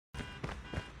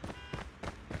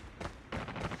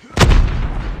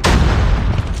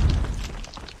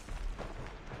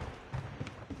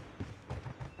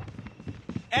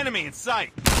Enemy in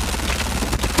sight.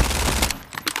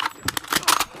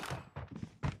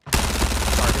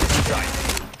 Target in sight.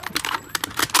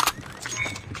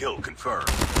 Kill confirmed.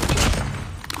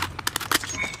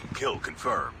 Kill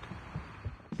confirmed.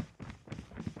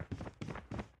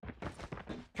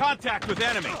 Contact with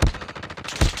enemy.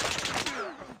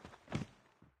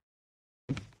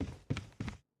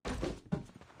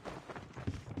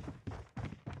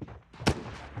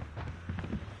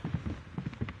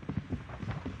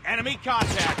 Enemy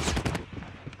contact.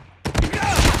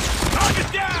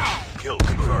 Target down. Kill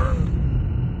confirmed.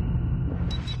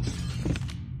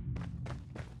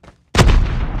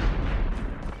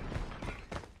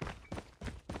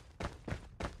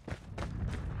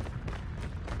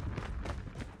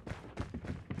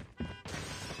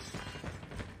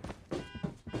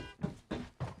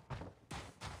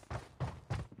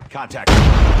 Contact.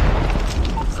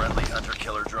 Friendly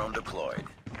hunter-killer drone deployed.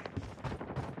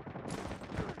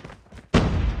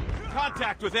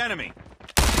 Contact with enemy.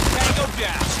 Tango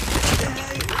down.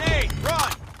 Grenade,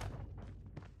 run.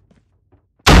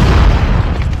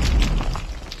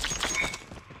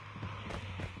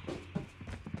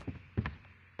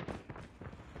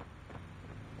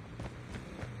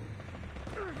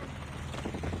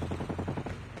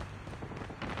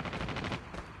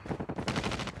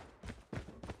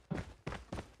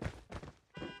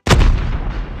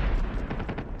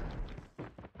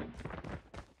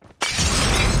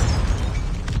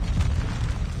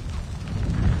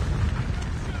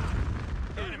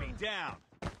 Down.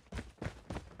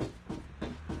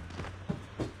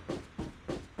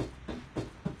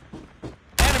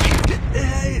 Enemy.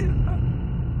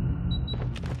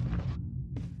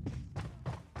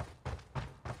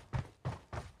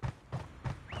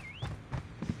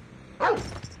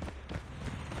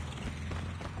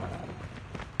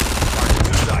 Target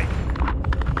in sight.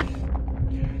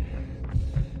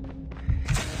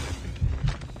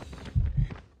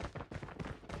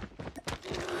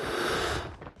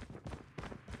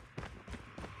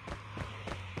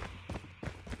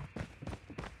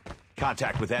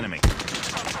 Contact with enemy.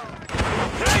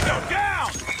 Tango down!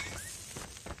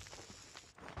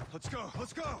 Let's go,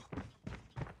 let's go!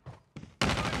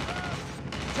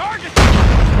 Target!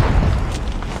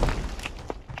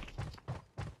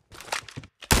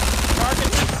 Target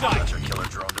in sight. Hunter-killer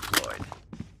drone deployed.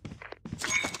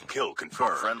 Kill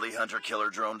confirmed. Friendly hunter-killer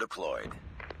drone deployed.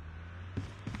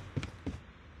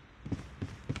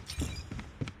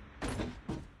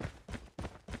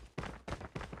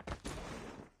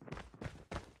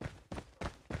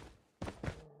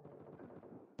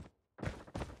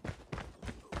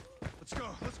 Let's go,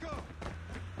 let's go!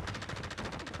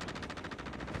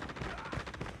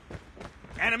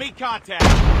 Enemy contact.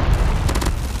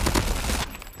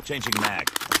 Changing mag.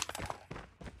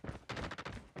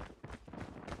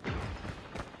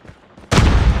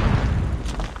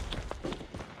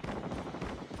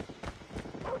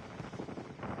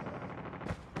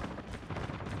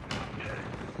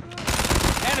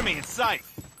 Enemy in sight.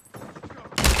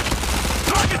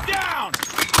 Target down.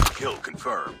 Kill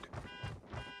confirmed.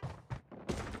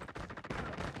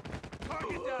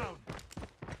 Target down!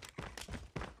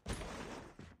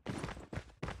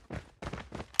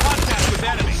 Contact with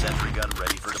enemy. Sentry gun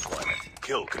ready for deployment.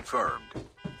 Kill confirmed.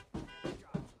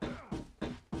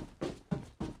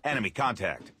 Enemy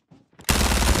contact.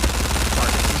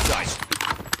 Target in sight.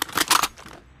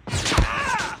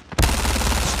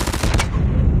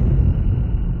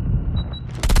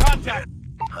 Contact.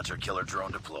 Hunter-killer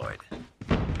drone deployed.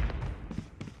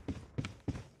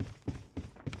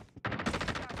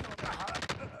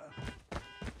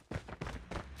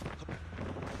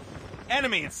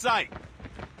 Enemy in sight.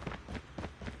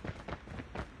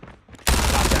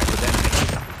 Contact with enemy.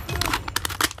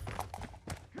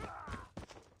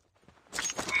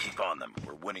 Keep on them.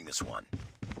 We're winning this one.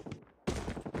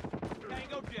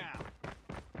 Tango down.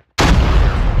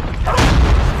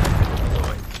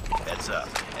 Deployed. Heads up.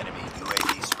 Enemy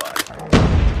UAV spotted.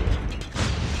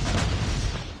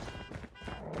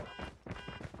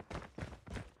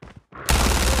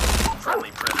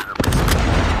 Friendly predator missile.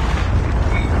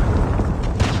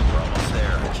 We're almost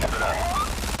there. Keep it up.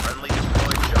 Friendly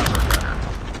deployed chopper gunner.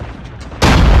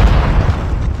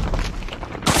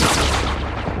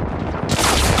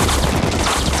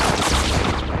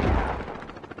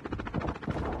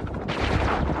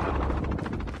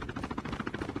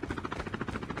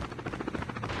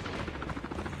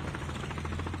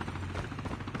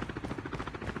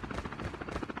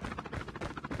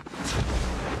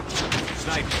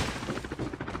 Sniper.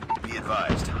 Be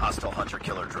advised, hostile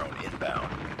hunter-killer drone inbound.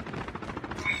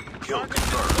 Kill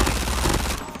confirmed.